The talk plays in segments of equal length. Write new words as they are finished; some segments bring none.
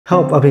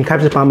Hope I've been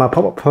captured by my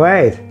pop-up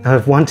parade. I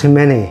have one too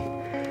many.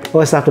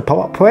 Also after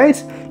pop-up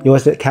parades, you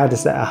always get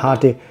characters that are hard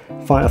to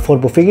find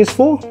affordable figures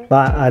for,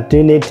 but I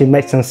do need to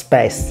make some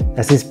space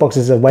as these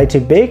boxes are way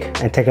too big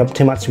and take up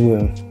too much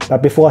room.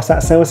 But before I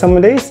start selling some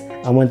of these,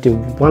 I want to do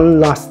one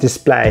last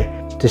display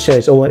to show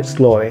it's all its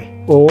glory,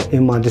 all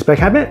in my display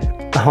cabinet.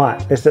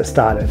 Alright, let's get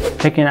started.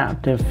 Taking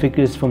out the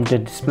figures from the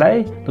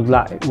display looked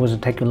like it was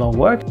taking a lot of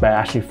work, but I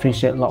actually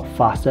finished it a lot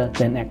faster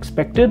than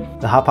expected.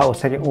 The hard part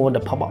was taking all the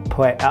pop-up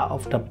parade out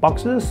of the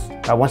boxes,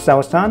 but once that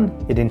was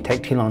done, it didn't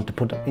take too long to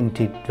put them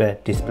into the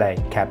display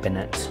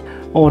cabinet.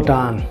 All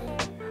done.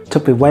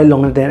 Took me way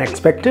longer than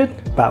expected,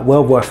 but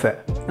well worth it.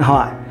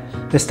 Alright,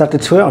 let's start the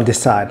tour on this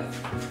side.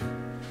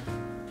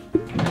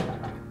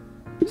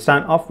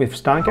 Starting off with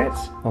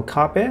Stargates,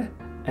 Okabe,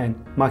 and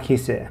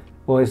Marquise.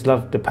 Always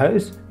love the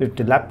pose with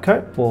the lab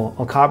coat for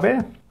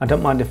Okabe. I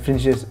don't mind the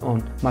finishes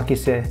on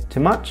Marquise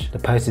too much, the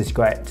pose is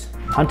great.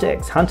 Hunter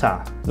x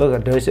Hunter, look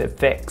at those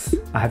effects.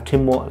 I have 2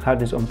 more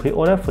characters on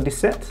pre-order for this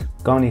set.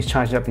 Gon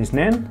charged up his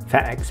Nen,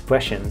 fat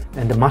expression,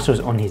 and the muscles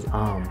on his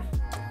arm.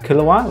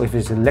 Killua with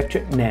his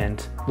electric Nen,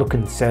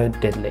 looking so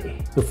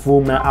deadly. The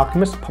Full Metal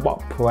Alchemist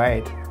pop-up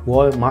parade.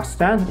 Royal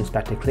Mustang is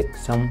about to click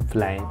some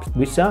flames.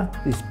 Witcher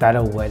is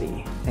battle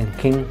ready, and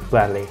King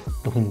Bradley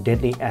looking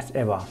deadly as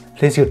ever.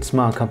 Please good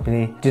smile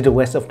company, do the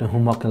rest of the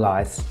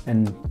homunculus.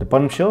 And the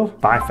bottom shelf,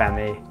 Spy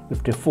Family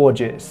with the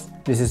Forgers.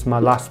 This is my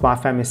last Spy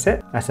Family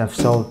set as I've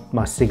sold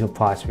my single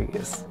price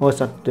figures.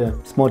 Also the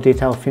small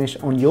detail finish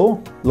on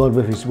Yor, Lord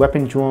with his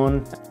weapon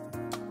drawn,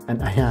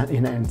 and Aya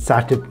in an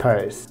excited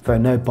pose for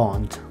no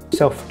bond.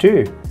 Shelf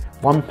 2,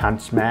 One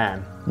Punch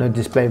Man. No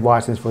display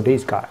rises for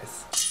these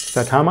guys.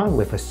 Saitama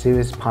with a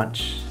serious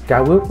punch,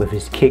 Garou with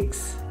his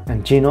kicks,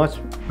 and Genos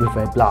with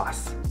a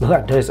blast. Look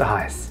at those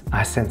eyes,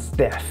 I sense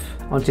death.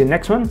 On to the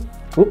next one.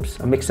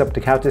 Oops, I mixed up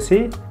the characters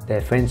here. They're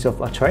friends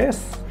of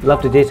Atreus.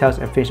 Love the details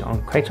and finish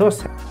on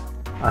Kratos.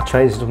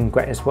 Atreus is looking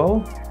great as well,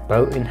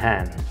 bow in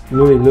hand.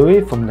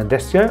 Louis from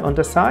Nadesco on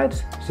the side,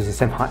 she's the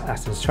same height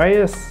as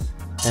Atreus.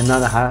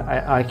 Another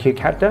high IQ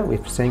character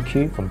with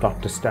Senku from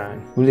Dr.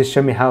 Stone. Will this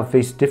show me how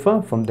these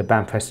differ from the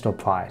Banpresto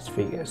Prize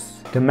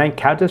figures? The main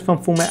characters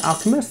from Full Metal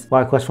Alchemist,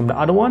 right across from the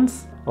other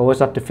ones.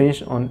 Always up to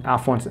finish on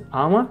Alphonse's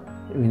armor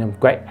in a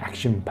great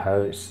action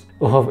pose.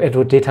 All of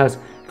Edward details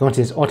going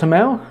to his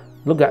automail.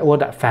 Look at all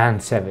that fan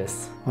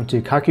service.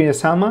 Onto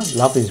Kaguya-sama,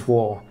 love his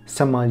war.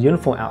 Summer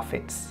uniform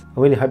outfits.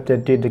 I really hope they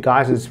do the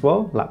guys as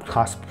well, like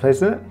class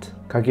president.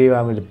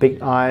 Kaguya with the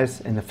big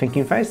eyes and the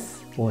thinking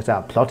face, or is that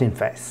a plotting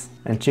face?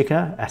 And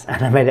Chika as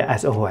animated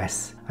as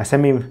always. I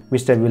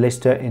semi-wish they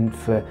released her in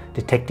the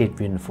detective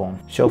uniform.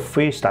 Shelf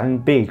 3 starting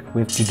big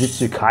with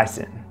Jujutsu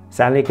Kaisen.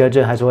 Sadly,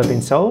 Gojo has already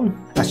been sold.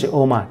 Actually,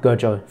 all my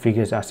Gojo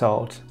figures are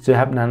sold. So I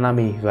have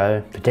Nanami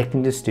though,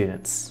 protecting the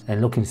students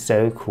and looking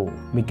so cool.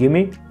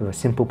 Megumi with a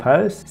simple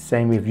pose.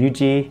 Same with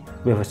Yuji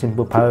with a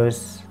simple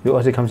pose. He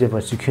also comes with a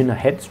Sukuna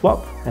head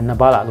swap, and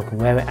Nabala looking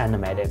very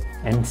animated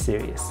and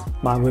serious.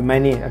 My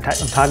remaining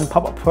Attack on Titan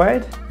pop-up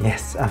parade.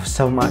 Yes, I've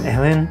sold my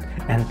Eren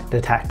and the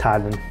Attack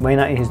Titan.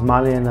 Reina in his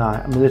Malian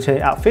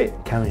military outfit,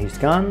 carrying his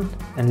gun,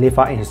 and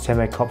Levi in his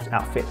Terracops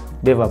outfit.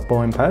 Bit of a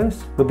boring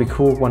pose. Would be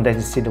cool one day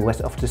to see the rest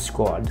of the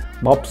squad.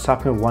 Mob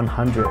Psycho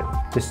 100.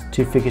 Just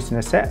 2 figures in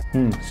a set.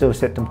 So we'll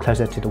set them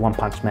closer to the One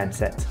Punch Man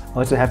set.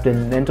 Also have the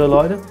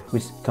Nendoroid,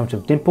 which comes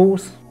with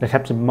dimples. They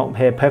capture mob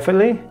hair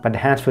perfectly, but the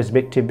hands feels a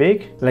bit too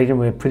big. Laden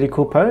with a pretty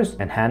cool pose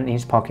and hand in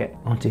his pocket.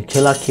 Onto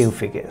Killer Kill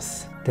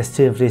figures. There's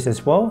 2 of these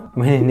as well.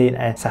 We really need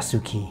a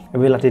Sasuke. I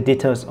really like the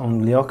details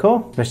on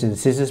Ryoko, especially the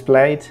scissors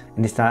blade,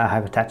 and this time I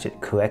have attached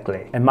it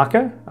correctly. And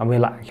Mako, I really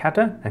like the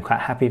character. I'm quite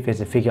happy if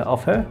there's a figure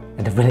of her,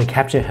 and they really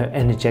capture her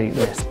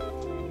energeticness.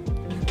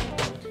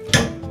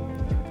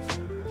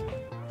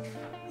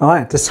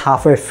 Alright, just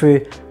halfway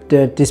through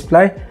the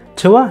display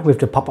tour with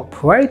the pop-up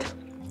parade. If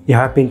you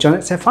have been enjoying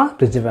it so far,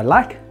 please give it a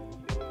like.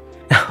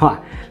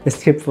 Alright,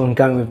 let's keep on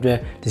going with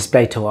the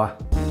display tour.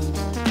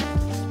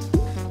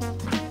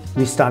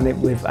 We started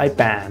with a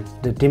band,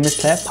 the Demon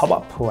Slayer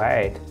pop-up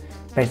parade.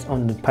 Based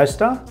on the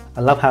poster,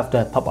 I love how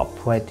the pop-up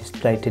parade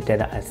displayed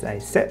together as a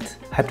set.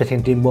 I hope they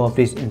can do more of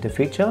this in the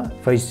future,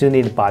 for you still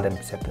need to buy them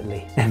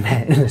separately. And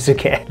man,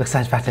 Inosuke looks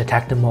like it's about to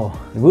attack them all.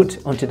 Route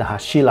onto the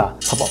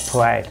Hashira pop-up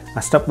parade. I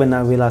stopped when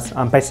I realized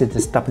I'm basically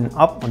just stopping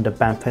up on the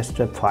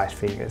Banpresto Prize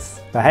figures.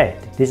 But hey,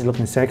 these are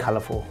looking so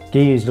colorful.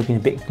 Giyu is looking a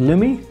bit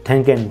gloomy.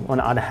 Tengen on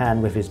the other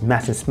hand with his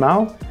massive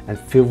smile and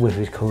filled with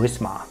his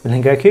charisma.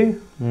 Rengoku?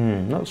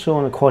 Not sure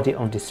on the quality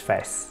on this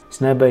face.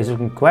 Snowbird is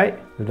looking great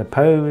with the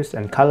pose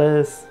and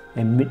colors,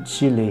 and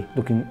Mitsuli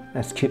looking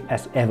as cute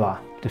as ever.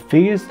 The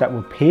figures that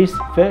will pierce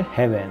the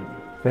heaven.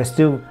 There's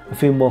still a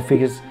few more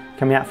figures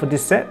coming out for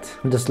this set.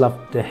 I just love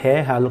the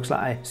hair, how it looks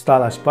like a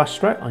stylized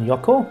brushstroke on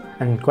Yoko,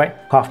 and great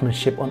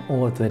craftsmanship on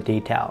all of the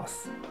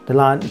details. The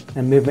line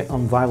and movement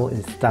on Rival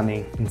is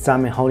stunning, and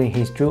Simon holding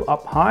his jewel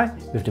up high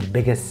with the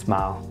biggest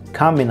smile.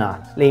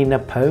 Kamina leading a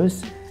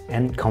pose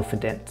and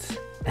confidence.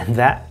 And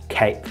that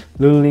cape.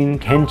 Rurouni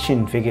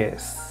Kenshin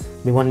figures.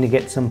 been wanting to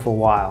get some for a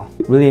while.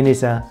 Really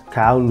needs a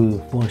Kaoru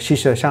or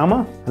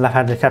Shishoshama. I love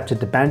how they captured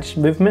the bandage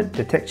movement,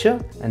 the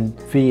texture, and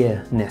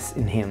fierceness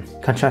in him.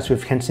 Contrasts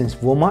with Kenshin's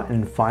warmer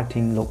and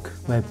fighting look,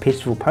 where a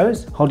peaceful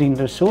pose, holding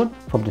the sword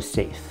from the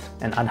sheath,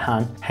 and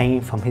Anhan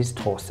hanging from his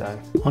torso.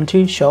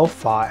 Onto shelf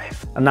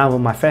 5. Another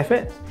of my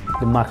favorite,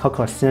 the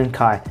Makoto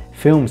Shinkai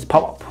Films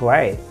Pop-Up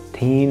Parade.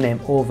 Team name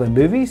all the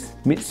movies.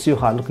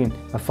 Mitsuha looking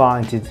afar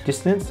into the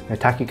distance,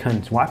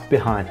 Takiko is right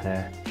behind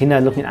her.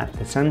 Hina looking at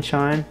the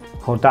sunshine,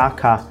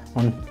 Hodaka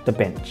on the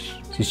bench.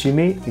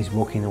 Tsushimi is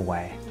walking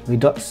away. We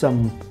got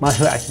some My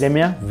Hero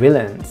Academia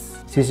villains.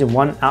 Season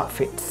 1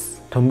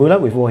 outfits.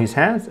 Tomura with all his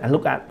hands, and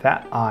look at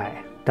that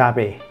eye.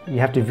 Dabi, you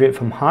have to view it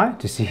from high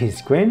to see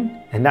his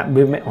grin, and that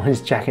movement on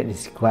his jacket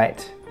is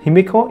great.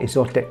 Himiko is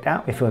all decked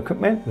out with her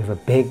equipment with a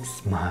big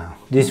smile.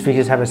 These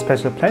figures have a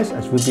special place,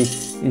 as Ruby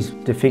is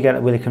the figure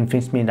that really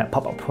convinced me that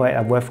Pop-Up Parade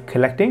are worth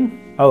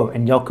collecting. Oh,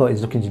 and Yoko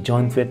is looking to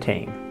join the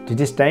team. To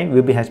this day,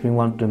 Ruby has been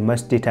one of the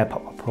most detailed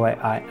Pop-Up Parade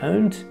I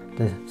owned.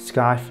 The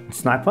scarf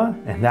sniper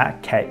and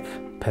that cape.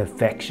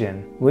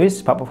 Perfection.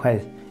 Wiz Pop-Up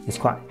Parade is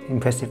quite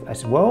impressive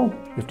as well,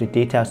 with the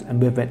details and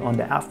movement on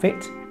the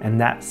outfit and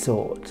that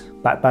sword.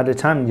 But by the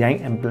time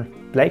Yang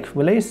and Blake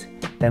release,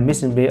 they're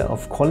missing a bit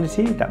of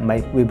quality that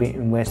made Ruby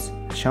and Wes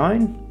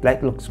shine.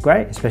 Blake looks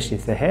great, especially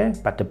with the hair,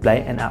 but the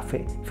blade and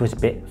outfit feels a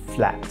bit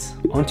flat.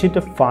 Onto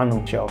the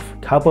final shelf,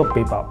 Cowboy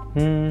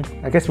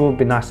Bebop. I guess it would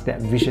be nice to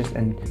get Vicious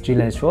and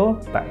Julian as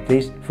well, but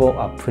these 4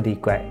 are pretty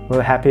great.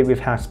 We're happy with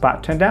how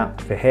Spark turned out.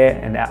 The hair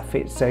and the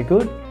outfit so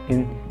good,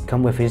 and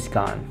come with his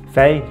gun.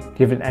 Faye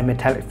given a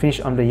metallic finish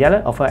on the yellow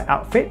of her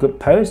outfit, good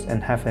pose,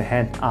 and have her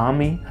hand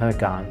arming her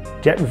gun.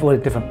 Jet with all the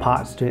different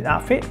parts to his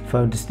outfit,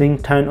 for the sling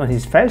tone on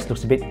his face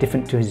looks a bit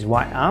different to his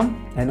right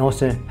arm, and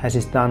also has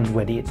his gun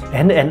readied.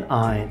 And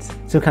irons.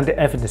 Still can't get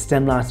over the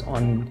stem lines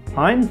on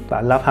iron, but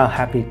I love how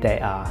happy they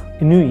are.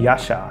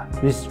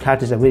 Inuyasha. These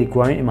characters are really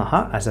growing in my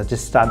heart as I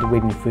just started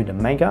reading through the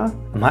manga.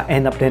 I might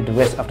end up getting the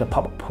rest of the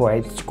Pop-Up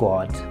Parade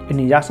squad.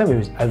 Inuyasha with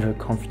his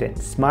overconfident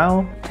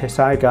smile,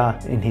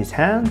 Tessaiga in his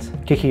hands,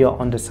 Kikyo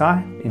on the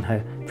side in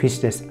her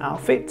priestess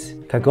outfit,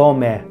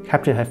 Kagome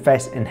captured her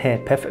face and hair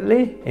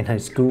perfectly in her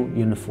school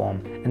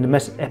uniform, and the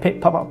most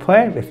epic Pop-Up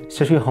Parade with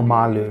Shoshi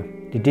Homaru.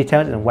 The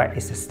detail and weight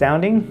is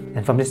astounding,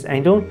 and from this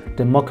angle,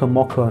 the Moko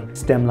Moko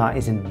stem line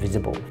is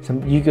invisible.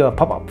 Some Yu-Gi-Oh!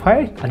 Pop-Up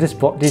Parade. I just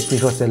bought these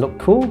because they look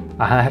cool.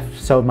 I have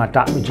sold my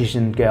Dark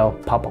Magician Girl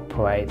Pop-Up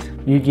Parade.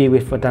 Yu-Gi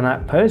with a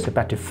dynamic pose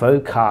about to throw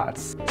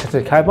cards.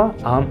 Sato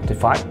armed to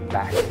fight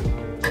back.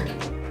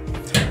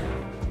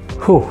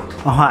 Whew,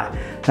 alright,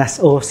 that's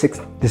all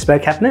 6 display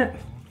cabinet.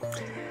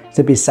 It's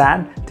a bit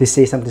sad to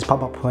see some of this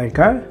Pop-Up Parade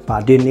go, but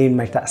I do need to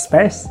make that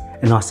space,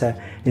 and also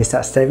need to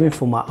start saving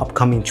for my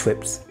upcoming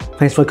trips.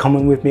 Thanks for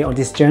coming with me on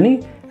this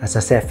journey as I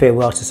say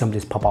farewell to some of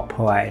this Pop-Up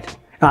Parade.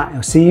 Alright,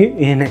 I'll see you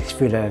in the next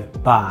video.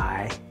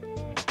 Bye.